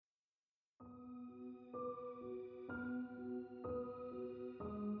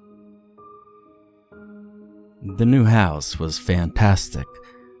The new house was fantastic.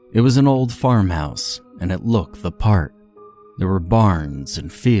 It was an old farmhouse, and it looked the part. There were barns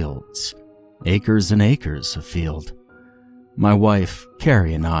and fields, acres and acres of field. My wife,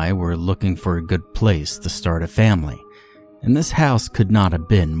 Carrie, and I were looking for a good place to start a family, and this house could not have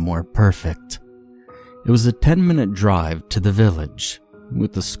been more perfect. It was a 10-minute drive to the village,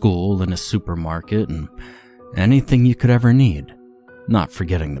 with a school and a supermarket and anything you could ever need. Not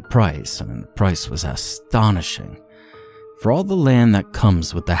forgetting the price. The price was astonishing. For all the land that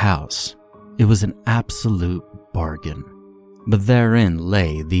comes with the house, it was an absolute bargain. But therein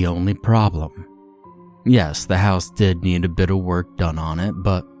lay the only problem. Yes, the house did need a bit of work done on it,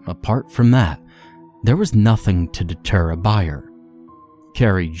 but apart from that, there was nothing to deter a buyer.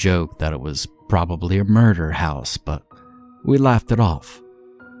 Carrie joked that it was probably a murder house, but we laughed it off.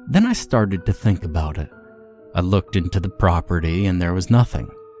 Then I started to think about it. I looked into the property and there was nothing.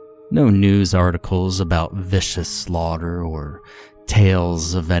 No news articles about vicious slaughter or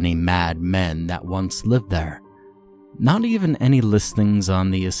tales of any mad men that once lived there. Not even any listings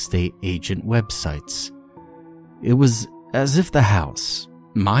on the estate agent websites. It was as if the house,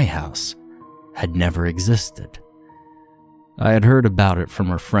 my house, had never existed. I had heard about it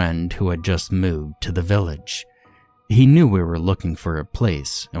from a friend who had just moved to the village. He knew we were looking for a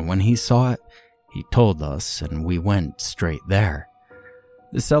place, and when he saw it, he told us, and we went straight there.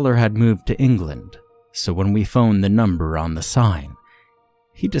 The seller had moved to England, so when we phoned the number on the sign,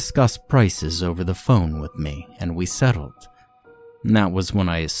 he discussed prices over the phone with me, and we settled. And that was when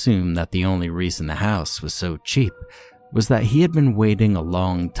I assumed that the only reason the house was so cheap was that he had been waiting a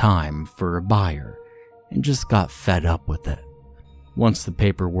long time for a buyer and just got fed up with it. Once the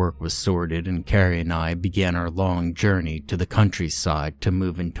paperwork was sorted and Carrie and I began our long journey to the countryside to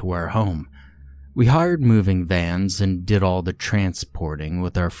move into our home, we hired moving vans and did all the transporting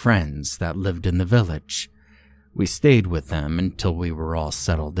with our friends that lived in the village. We stayed with them until we were all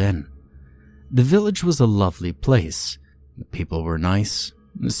settled in. The village was a lovely place. The people were nice.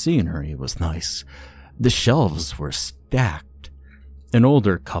 The scenery was nice. The shelves were stacked. An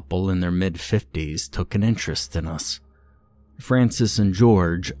older couple in their mid-50s took an interest in us. Francis and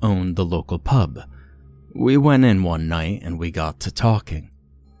George owned the local pub. We went in one night and we got to talking.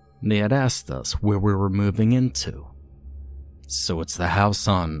 They had asked us where we were moving into. "So it's the house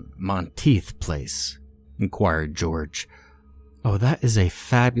on Monteith Place?" inquired George. "Oh, that is a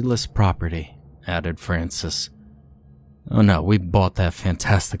fabulous property," added Francis. "Oh no, we bought that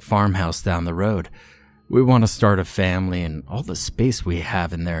fantastic farmhouse down the road. We want to start a family and all the space we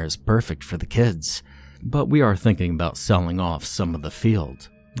have in there is perfect for the kids. But we are thinking about selling off some of the field,"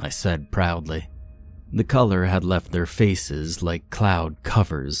 I said proudly. The color had left their faces like cloud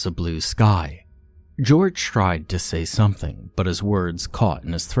covers a blue sky. George tried to say something, but his words caught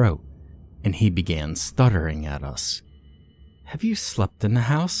in his throat, and he began stuttering at us. "Have you slept in the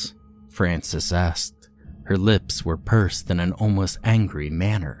house?" Frances asked. Her lips were pursed in an almost angry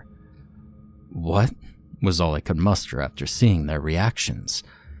manner. "What?" was all I could muster after seeing their reactions.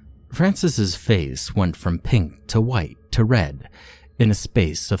 Frances's face went from pink to white to red in a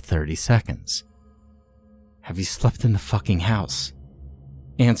space of 30 seconds. "Have you slept in the fucking house?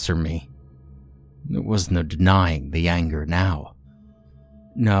 Answer me." There was no denying the anger now.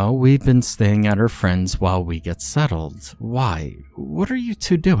 "No, we've been staying at our friend's while we get settled. Why? What are you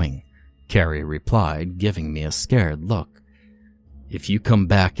two doing?" Carrie replied, giving me a scared look. "If you come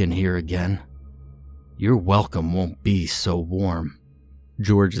back in here again, your welcome won't be so warm."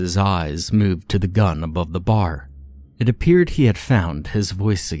 George's eyes moved to the gun above the bar. It appeared he had found his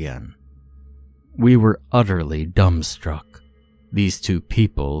voice again. We were utterly dumbstruck. These two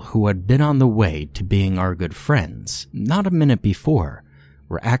people who had been on the way to being our good friends not a minute before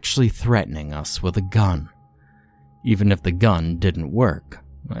were actually threatening us with a gun. Even if the gun didn't work,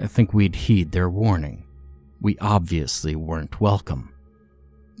 I think we'd heed their warning. We obviously weren't welcome.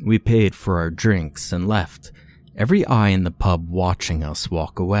 We paid for our drinks and left, every eye in the pub watching us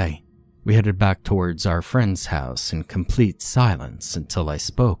walk away. We headed back towards our friend's house in complete silence until I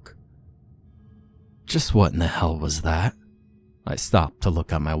spoke. "Just what in the hell was that?" I stopped to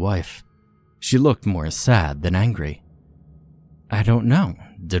look at my wife. She looked more sad than angry. "I don't know.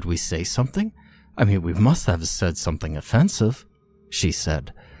 Did we say something? We must have said something offensive," she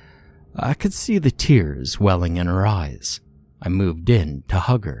said. I could see the tears welling in her eyes. I moved in to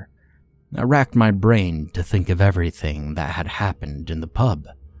hug her. I racked my brain to think of everything that had happened in the pub.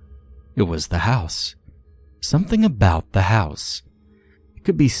 It was the house. Something about the house. It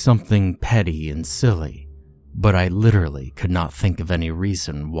could be something petty and silly, but I literally could not think of any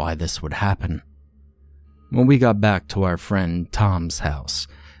reason why this would happen. When we got back to our friend Tom's house,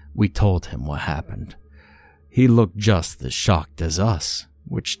 we told him what happened. He looked just as shocked as us,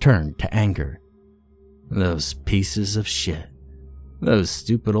 which turned to anger. Those pieces of shit. Those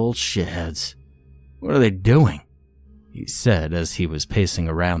stupid old shitheads. What are they doing? He said as he was pacing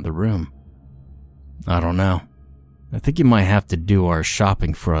around the room. I don't know. I think you might have to do our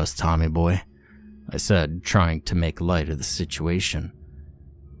shopping for us, Tommy boy, I said, trying to make light of the situation.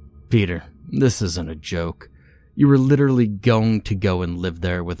 Peter, this isn't a joke. You were literally going to go and live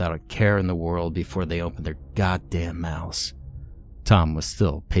there without a care in the world before they opened their goddamn mouths. Tom was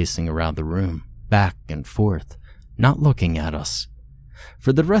still pacing around the room, back and forth, not looking at us.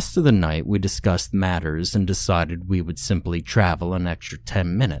 For the rest of the night, we discussed matters and decided we would simply travel an extra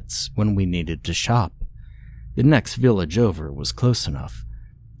 10 minutes when we needed to shop. The next village over was close enough.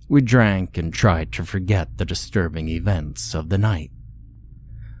 We drank and tried to forget the disturbing events of the night.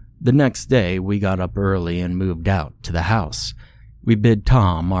 The next day, we got up early and moved out to the house. We bid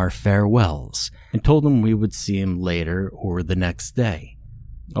Tom our farewells and told him we would see him later or the next day.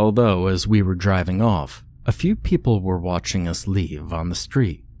 Although, as we were driving off, a few people were watching us leave on the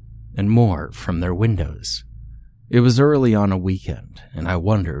street, and more from their windows. It was early on a weekend, and I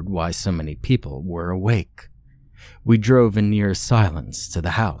wondered why so many people were awake. We drove in near silence to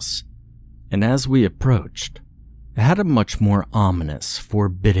the house, and as we approached, it had a much more ominous,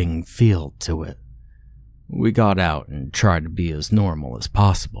 forbidding feel to it. We got out and tried to be as normal as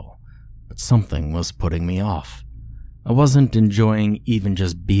possible, but something was putting me off. I wasn't enjoying even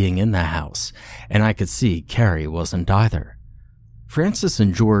just being in the house, and I could see Carrie wasn't either. Francis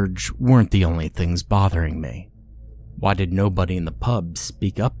and George weren't the only things bothering me. Why did nobody in the pub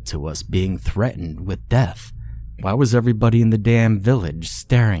speak up to us being threatened with death? Why was everybody in the damn village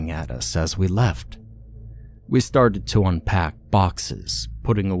staring at us as we left? We started to unpack boxes,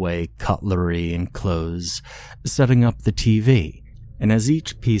 putting away cutlery and clothes, setting up the TV, and as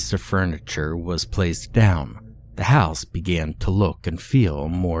each piece of furniture was placed down, the house began to look and feel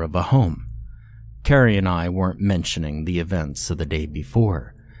more of a home. Carrie and I weren't mentioning the events of the day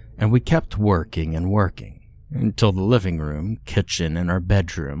before, and we kept working and working until the living room, kitchen, and our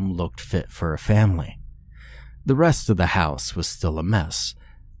bedroom looked fit for a family. The rest of the house was still a mess.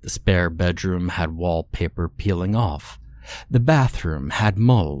 The spare bedroom had wallpaper peeling off. The bathroom had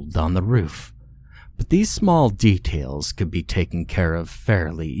mold on the roof. But these small details could be taken care of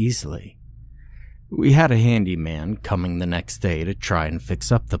fairly easily. We had a handyman coming the next day to try and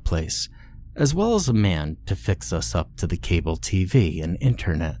fix up the place, as well as a man to fix us up to the cable TV and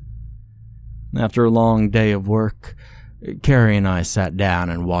internet. After a long day of work, Carrie and I sat down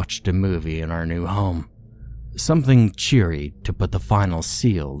and watched a movie in our new home. Something cheery to put the final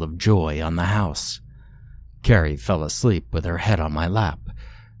seal of joy on the house. Carrie fell asleep with her head on my lap.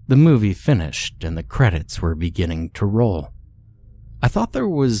 The movie finished and the credits were beginning to roll. I thought there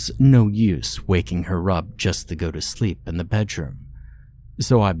was no use waking her up just to go to sleep in the bedroom,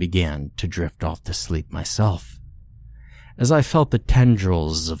 so I began to drift off to sleep myself. As I felt the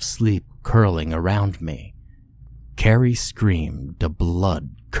tendrils of sleep curling around me, Carrie screamed a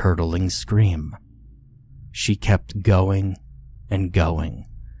blood-curdling scream. She kept going and going.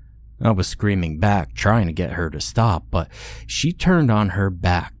 I was screaming back, trying to get her to stop, but she turned on her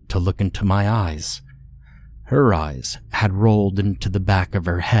back to look into my eyes. Her eyes had rolled into the back of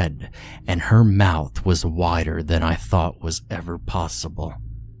her head, and her mouth was wider than I thought was ever possible.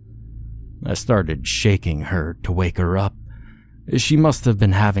 I started shaking her to wake her up. She must have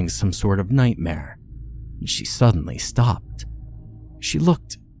been having some sort of nightmare. She suddenly stopped. She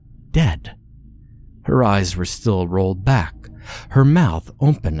looked dead. Her eyes were still rolled back, her mouth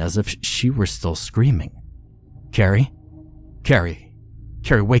open as if she were still screaming. Carrie? Carrie,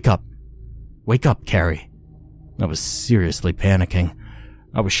 wake up. Wake up, Carrie. I was seriously panicking.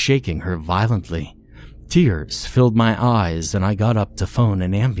 I was shaking her violently. Tears filled my eyes and I got up to phone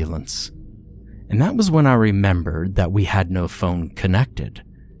an ambulance. And that was when I remembered that we had no phone connected.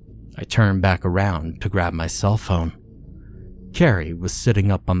 I turned back around to grab my cell phone. Carrie was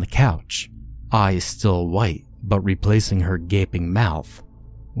sitting up on the couch, eyes still white, but replacing her gaping mouth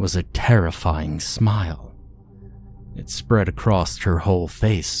was a terrifying smile. It spread across her whole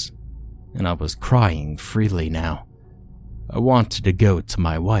face, and I was crying freely now. I wanted to go to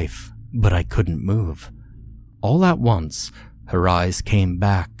my wife, but I couldn't move. All at once, her eyes came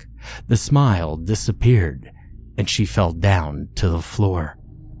back, the smile disappeared, and she fell down to the floor.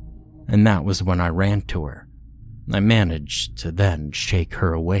 And that was when I ran to her. I managed to then shake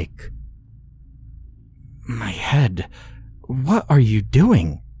her awake. My head, what are you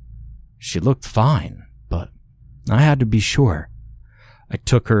doing? She looked fine, but I had to be sure. I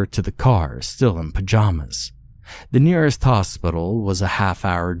took her to the car, still in pajamas. The nearest hospital was a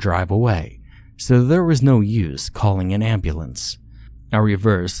half-hour drive away, so there was no use calling an ambulance. I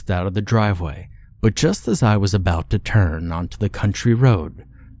reversed out of the driveway, but just as I was about to turn onto the country road,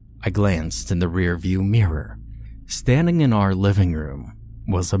 I glanced in the rearview mirror. Standing in our living room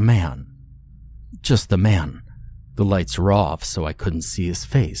was a man. Just a man. The lights were off, so I couldn't see his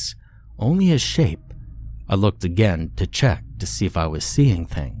face, only his shape. I looked again to check to see if I was seeing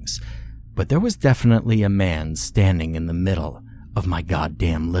things, but there was definitely a man standing in the middle of my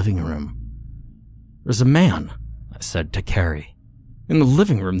goddamn living room. "There's a man," I said to Carrie. "In the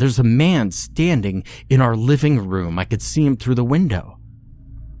living room, there's a man standing in our living room. I could see him through the window."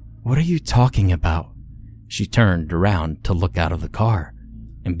 "What are you talking about?" She turned around to look out of the car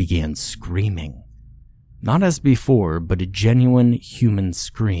and began screaming. Not as before, but a genuine human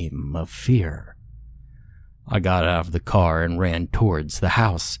scream of fear. I got out of the car and ran towards the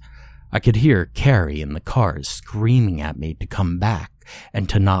house. I could hear Carrie in the car screaming at me to come back and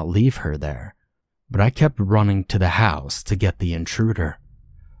to not leave her there, but I kept running to the house to get the intruder.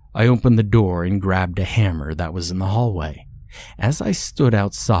 I opened the door and grabbed a hammer that was in the hallway. As I stood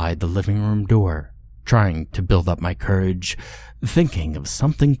outside the living room door, trying to build up my courage, thinking of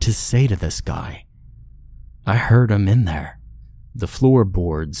something to say to this guy, I heard him in there, the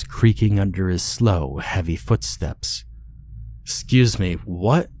floorboards creaking under his slow, heavy footsteps. "Excuse me,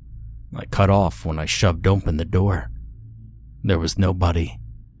 what?" I cut off when I shoved open the door. There was nobody.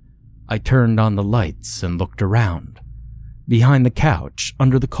 I turned on the lights and looked around. Behind the couch,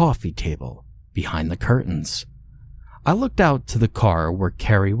 under the coffee table, behind the curtains. I looked out to the car where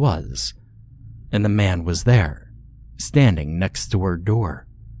Carrie was, and the man was there, standing next to her door,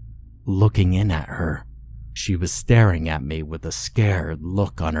 looking in at her. She was staring at me with a scared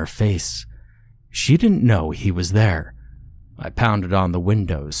look on her face. She didn't know he was there. I pounded on the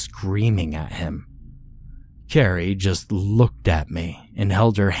window, screaming at him. Carrie just looked at me and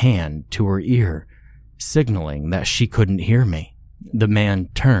held her hand to her ear, signaling that she couldn't hear me. The man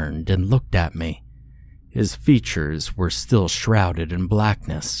turned and looked at me. His features were still shrouded in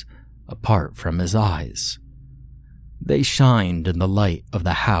blackness, apart from his eyes. They shined in the light of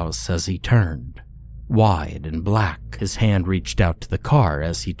the house as he turned, wide and black. His hand reached out to the car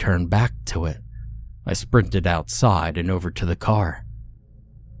as he turned back to it. I sprinted outside and over to the car.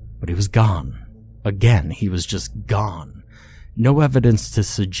 But he was gone. Again, he was just gone. No evidence to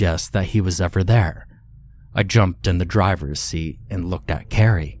suggest that he was ever there. I jumped in the driver's seat and looked at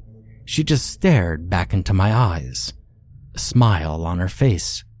Carrie. She just stared back into my eyes, a smile on her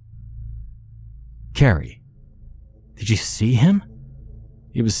face. "Carrie, did you see him?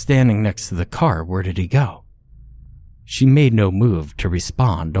 He was standing next to the car. Where did he go?" She made no move to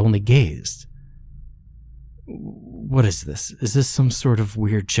respond, only gazed. "What is this? Is this some sort of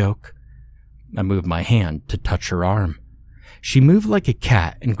weird joke?" I moved my hand to touch her arm. She moved like a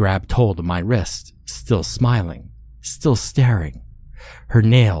cat and grabbed hold of my wrist, still smiling, still staring. Her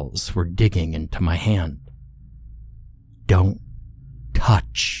nails were digging into my hand. "Don't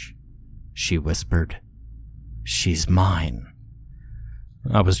touch," she whispered. "She's mine."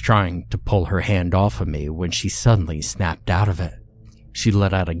 I was trying to pull her hand off of me when she suddenly snapped out of it. She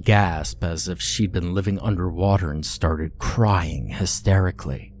let out a gasp as if she'd been living underwater and started crying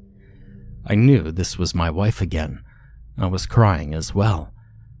hysterically. I knew this was my wife again. I was crying as well.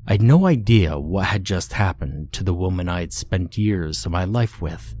 I had no idea what had just happened to the woman I had spent years of my life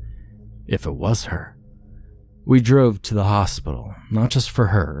with, if it was her. We drove to the hospital, not just for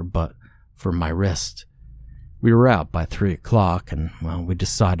her, but for my wrist. We were out by 3 o'clock and, well, we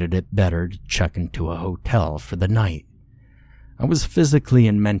decided it better to check into a hotel for the night. I was physically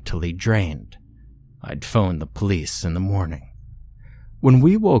and mentally drained. I'd phoned the police in the morning. When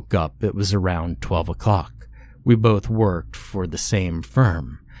we woke up, it was around 12 o'clock. We both worked for the same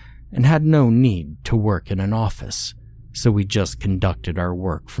firm and had no need to work in an office, so we just conducted our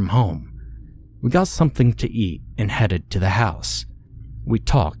work from home. We got something to eat and headed to the house. We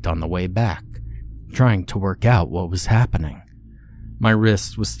talked on the way back, trying to work out what was happening. My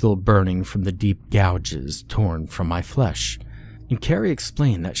wrist was still burning from the deep gouges torn from my flesh, and Carrie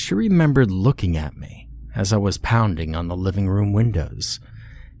explained that she remembered looking at me as I was pounding on the living room windows.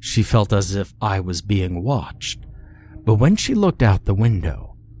 She felt as if I was being watched, but when she looked out the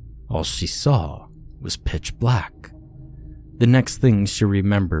window, all she saw was pitch black. The next thing she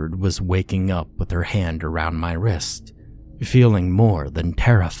remembered was waking up with her hand around my wrist, feeling more than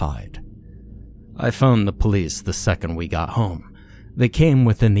terrified. I phoned the police the second we got home. They came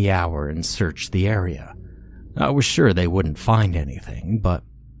within the hour and searched the area. I was sure they wouldn't find anything, but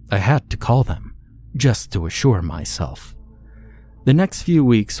I had to call them, just to assure myself. The next few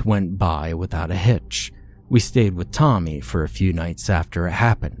weeks went by without a hitch. We stayed with Tommy for a few nights after it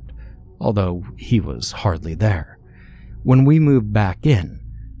happened, although he was hardly there. When we moved back in,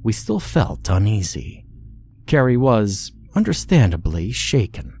 we still felt uneasy. Carrie was, understandably,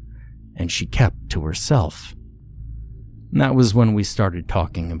 shaken, and she kept to herself. That was when we started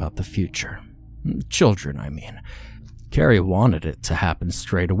talking about the future. Children, I mean. Carrie wanted it to happen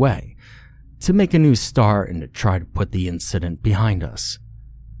straight away, to make a new start and to try to put the incident behind us.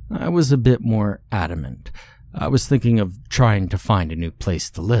 I was a bit more adamant. I was thinking of trying to find a new place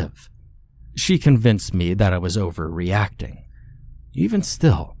to live. She convinced me that I was overreacting. Even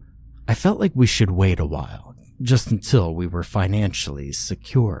still, I felt like we should wait a while, just until we were financially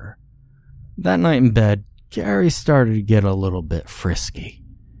secure. That night in bed, Carrie started to get a little bit frisky.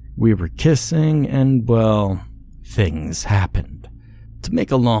 We were kissing and, well, things happened. To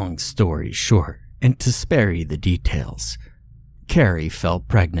make a long story short, and to spare you the details, Carrie fell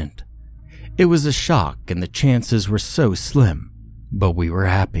pregnant. It was a shock and the chances were so slim, but we were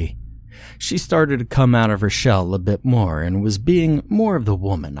happy. She started to come out of her shell a bit more and was being more of the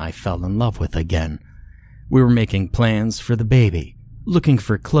woman I fell in love with again. We were making plans for the baby, looking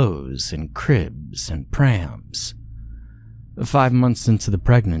for clothes and cribs and prams. 5 months into the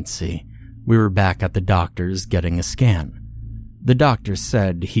pregnancy, we were back at the doctor's getting a scan. The doctor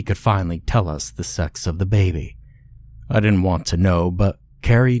said he could finally tell us the sex of the baby. I didn't want to know, but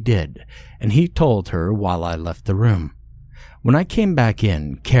Carrie did, and he told her while I left the room. When I came back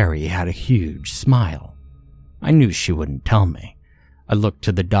in, Carrie had a huge smile. I knew she wouldn't tell me. I looked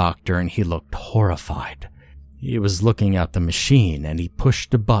to the doctor and he looked horrified. He was looking at the machine and he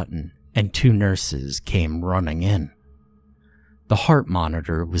pushed a button and 2 nurses came running in. The heart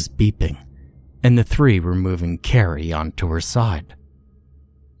monitor was beeping and the 3 were moving Carrie onto her side.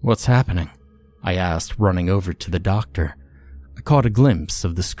 "What's happening?" I asked, running over to the doctor. I caught a glimpse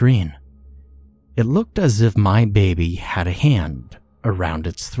of the screen. It looked as if my baby had a hand around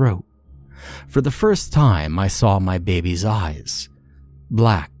its throat. For the first time, I saw my baby's eyes,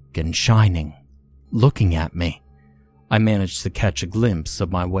 black and shining, looking at me. I managed to catch a glimpse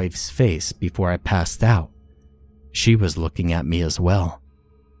of my wife's face before I passed out. She was looking at me as well,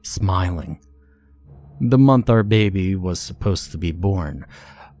 smiling. The month our baby was supposed to be born,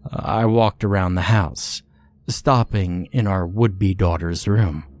 I walked around the house, stopping in our would-be daughter's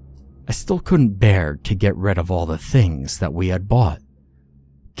room. I still couldn't bear to get rid of all the things that we had bought.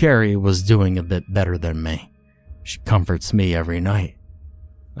 Carrie was doing a bit better than me. She comforts me every night.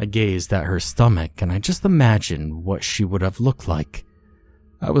 I gazed at her stomach and I just imagined what she would have looked like.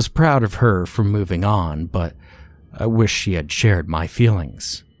 I was proud of her for moving on, but I wish she had shared my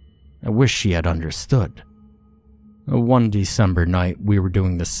feelings. I wish she had understood. One December night, we were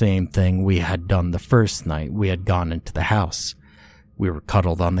doing the same thing we had done the first night we had gone into the house. We were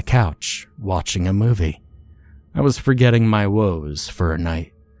cuddled on the couch, watching a movie. I was forgetting my woes for a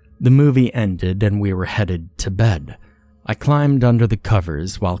night. The movie ended and we were headed to bed. I climbed under the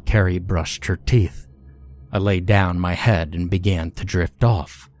covers while Carrie brushed her teeth. I laid down my head and began to drift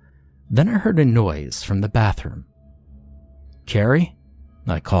off. Then I heard a noise from the bathroom. "Carrie?"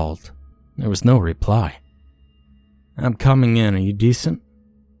 I called. There was no reply. "I'm coming in, are you decent?"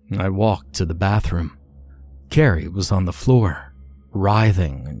 I walked to the bathroom. Carrie was on the floor,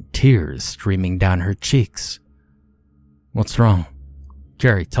 writhing and tears streaming down her cheeks. "What's wrong?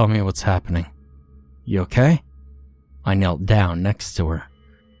 Carrie, tell me what's happening. You okay?" I knelt down next to her.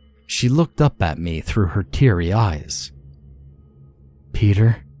 She looked up at me through her teary eyes.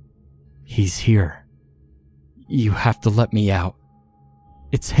 "Peter, he's here. You have to let me out.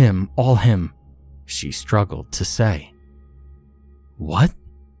 It's him, all him," she struggled to say. "What?"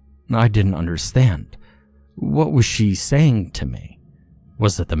 I didn't understand. What was she saying to me?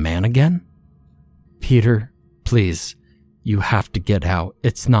 Was it the man again? "Peter, please, you have to get out.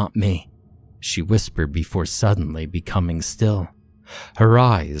 It's not me," she whispered before suddenly becoming still. Her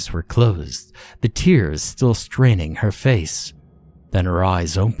eyes were closed, the tears still straining her face. Then her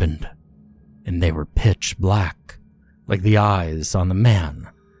eyes opened, and they were pitch black, like the eyes on the man,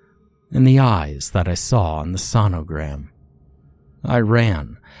 and the eyes that I saw on the sonogram. I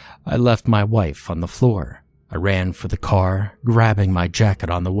ran. I left my wife on the floor. I ran for the car, grabbing my jacket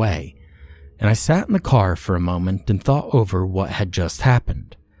on the way, and I sat in the car for a moment and thought over what had just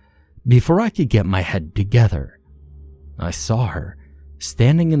happened. Before I could get my head together, I saw her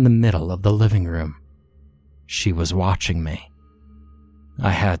standing in the middle of the living room. She was watching me.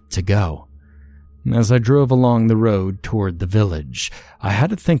 I had to go. As I drove along the road toward the village, I had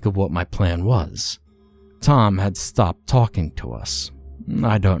to think of what my plan was. Tom had stopped talking to us.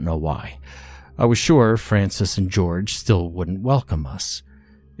 I don't know why. I was sure Francis and George still wouldn't welcome us.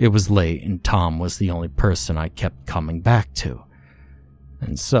 It was late and Tom was the only person I kept coming back to.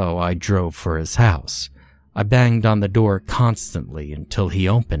 And so I drove for his house. I banged on the door constantly until he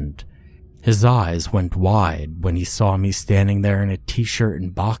opened. His eyes went wide when he saw me standing there in a t-shirt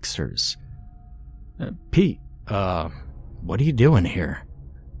and boxers. Pete, what are you doing here?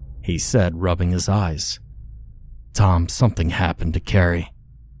 He said, rubbing his eyes. Tom, something happened to Carrie.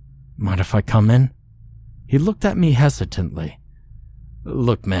 Mind if I come in? He looked at me hesitantly.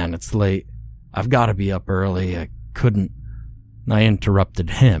 Look, man, it's late. I've got to be up early. I couldn't. I interrupted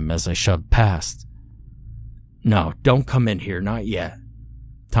him as I shoved past. No, don't come in here, not yet.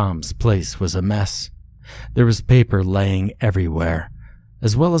 Tom's place was a mess. There was paper laying everywhere,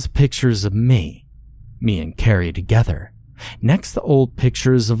 as well as pictures of me and Carrie together, next to old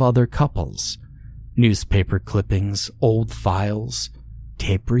pictures of other couples, newspaper clippings, old files,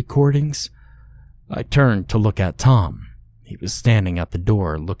 tape recordings. I turned to look at Tom. He was standing at the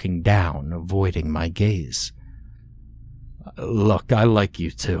door, looking down, avoiding my gaze. Look, I like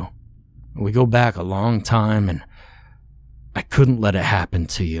you two. We go back a long time, and I couldn't let it happen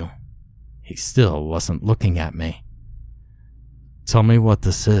to you. He still wasn't looking at me. Tell me what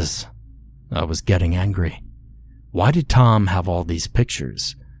this is. I was getting angry. Why did Tom have all these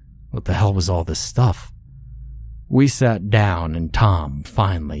pictures? What the hell was all this stuff? We sat down and Tom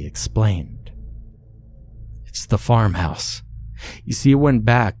finally explained. It's the farmhouse. You see, it went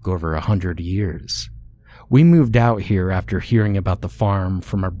back over 100 years. We moved out here after hearing about the farm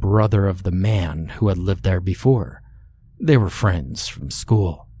from a brother of the man who had lived there before. They were friends from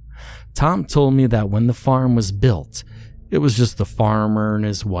school. Tom told me that when the farm was built, it was just the farmer and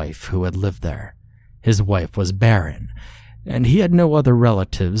his wife who had lived there. His wife was barren, and he had no other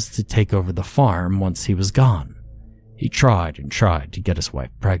relatives to take over the farm once he was gone. He tried and tried to get his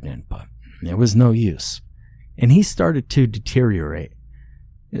wife pregnant, but it was no use, and he started to deteriorate.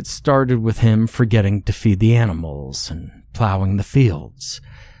 It started with him forgetting to feed the animals and plowing the fields,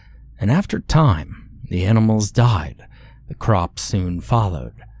 and after time, the animals died. The crops soon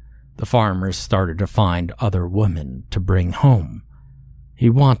followed. The farmers started to find other women to bring home. He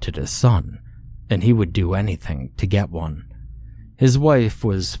wanted a son, and he would do anything to get one. His wife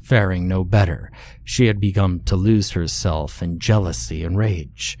was faring no better. She had begun to lose herself in jealousy and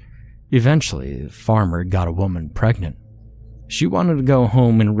rage. Eventually, the farmer got a woman pregnant. She wanted to go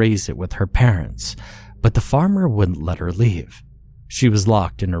home and raise it with her parents, but the farmer wouldn't let her leave. She was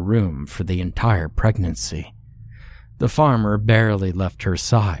locked in a room for the entire pregnancy. The farmer barely left her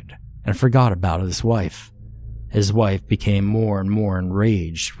side and forgot about his wife. His wife became more and more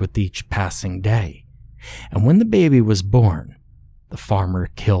enraged with each passing day, and when the baby was born, the farmer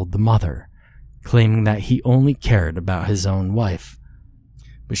killed the mother, claiming that he only cared about his own wife.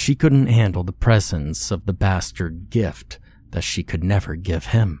 But she couldn't handle the presence of the bastard gift that she could never give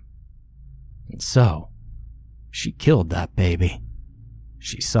him. And so, she killed that baby.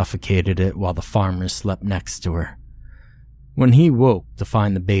 She suffocated it while the farmer slept next to her. When he woke to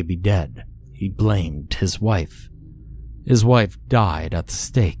find the baby dead, he blamed his wife. His wife died at the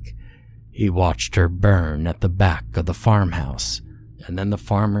stake. He watched her burn at the back of the farmhouse, and then the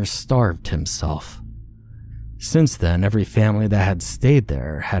farmer starved himself. Since then, every family that had stayed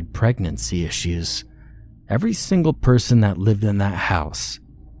there had pregnancy issues. Every single person that lived in that house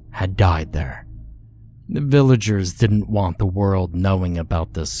had died there. The villagers didn't want the world knowing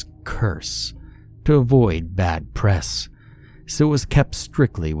about this curse to avoid bad press, so it was kept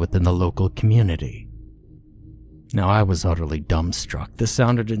strictly within the local community. Now, I was utterly dumbstruck. This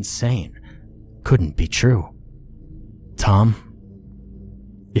sounded insane. Couldn't be true. Tom,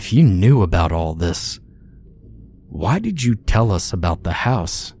 if you knew about all this, why did you tell us about the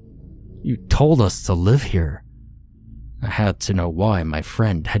house? You told us to live here. I had to know why my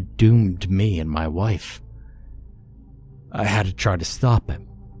friend had doomed me and my wife. I had to try to stop him.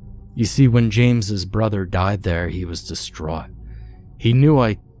 You see, when James's brother died there, he was distraught. He knew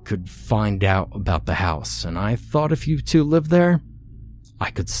I could find out about the house, and I thought if you two lived there,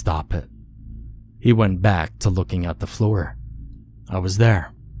 I could stop it. He went back to looking at the floor. I was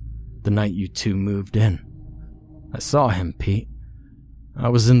there, the night you two moved in. I saw him, Pete. I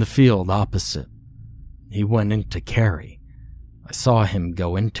was in the field opposite. He went into Carrie. I saw him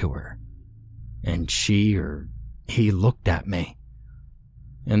go into her, and he looked at me.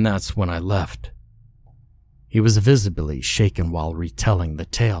 And that's when I left. He was visibly shaken while retelling the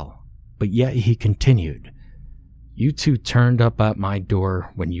tale, but yet he continued. You two turned up at my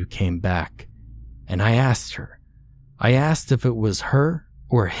door when you came back, and I asked her. I asked if it was her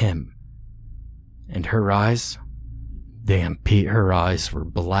or him. And her eyes? Damn, Pete, her eyes were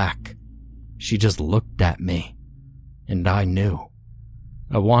black. She just looked at me, and I knew.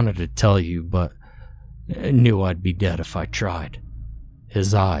 I wanted to tell you, but I knew I'd be dead if I tried.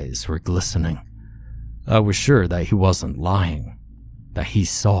 His eyes were glistening. I was sure that he wasn't lying, that he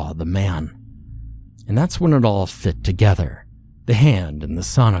saw the man. And that's when it all fit together. The hand and the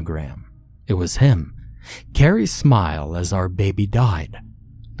sonogram. It was him. Carrie's smile as our baby died.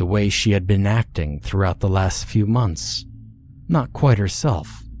 The way she had been acting throughout the last few months. Not quite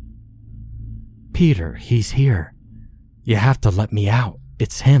herself. "Peter, he's here. You have to let me out.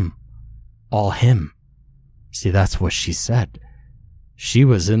 It's him. All him." See, that's what she said. She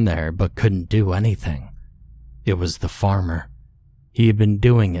was in there but couldn't do anything. It was the farmer. He had been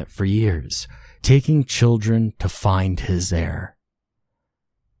doing it for years, taking children to find his heir.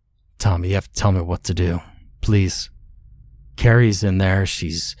 "Tom, you have to tell me what to do. Please. Carrie's in there.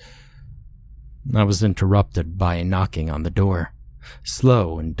 I was interrupted by a knocking on the door.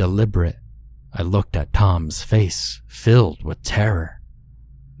 Slow and deliberate. I looked at Tom's face, filled with terror.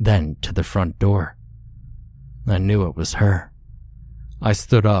 Then to the front door. I knew it was her. I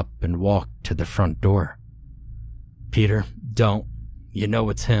stood up and walked to the front door. "Peter, don't. You know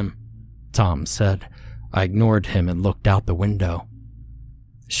it's him," Tom said. I ignored him and looked out the window.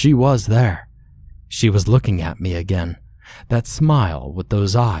 She was there. She was looking at me again. That smile with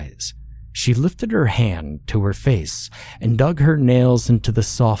those eyes. She lifted her hand to her face and dug her nails into the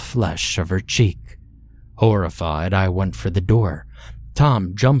soft flesh of her cheek. Horrified, I went for the door.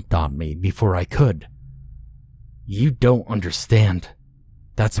 Tom jumped on me before I could. "You don't understand.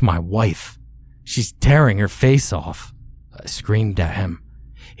 That's my wife. She's tearing her face off," I screamed at him.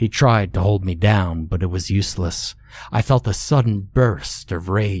 He tried to hold me down, but it was useless. I felt a sudden burst of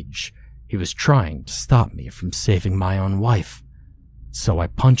rage. He was trying to stop me from saving my own wife. So I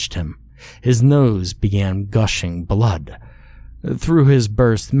punched him. His nose began gushing blood. Through his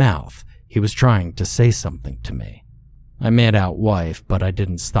burst mouth, he was trying to say something to me. I made out wife, but I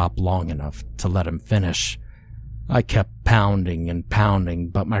didn't stop long enough to let him finish. I kept pounding and pounding,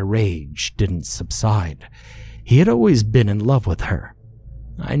 but my rage didn't subside. He had always been in love with her.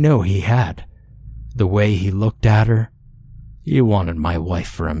 I know he had. The way he looked at her, he wanted my wife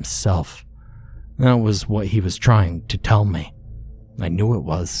for himself. That was what he was trying to tell me. I knew it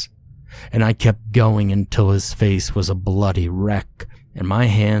was. And I kept going until his face was a bloody wreck, and my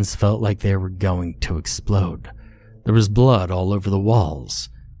hands felt like they were going to explode. There was blood all over the walls,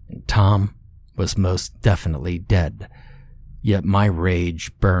 and Tom was most definitely dead. Yet my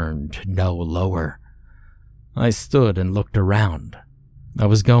rage burned no lower. I stood and looked around. I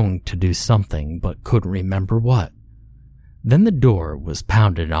was going to do something, but couldn't remember what. Then the door was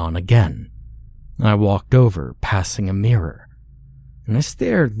pounded on again. I walked over, passing a mirror, and I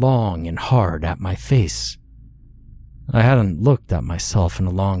stared long and hard at my face. I hadn't looked at myself in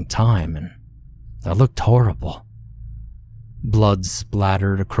a long time, and I looked horrible. Blood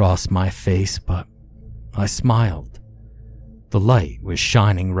splattered across my face, but I smiled. The light was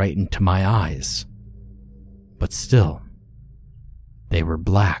shining right into my eyes. But still, they were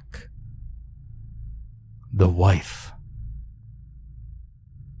black. The wife.